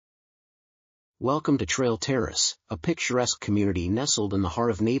Welcome to Terrace, a picturesque community nestled in the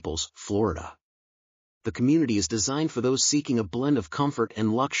heart of Naples, Florida. The community is designed for those seeking a blend of comfort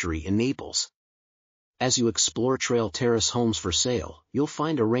and luxury in Naples. As you explore Terrace homes for sale, you'll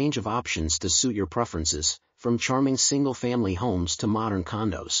find a range of options to suit your preferences, from charming single-family homes to modern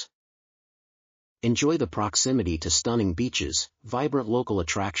condos. Enjoy the proximity to stunning beaches, vibrant local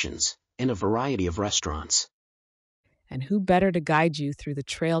attractions, and a variety of restaurants. And who better to guide you through the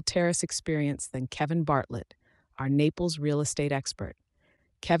Terrace experience than Kevin Bartlett, our Naples real estate expert.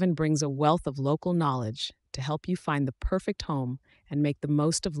 Kevin brings a wealth of local knowledge to help you find the perfect home and make the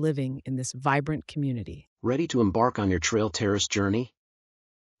most of living in this vibrant community. Ready to embark on your Terrace journey?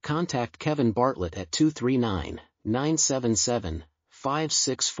 Contact Kevin Bartlett at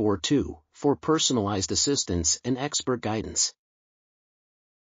 239-977-5642 for personalized assistance and expert guidance.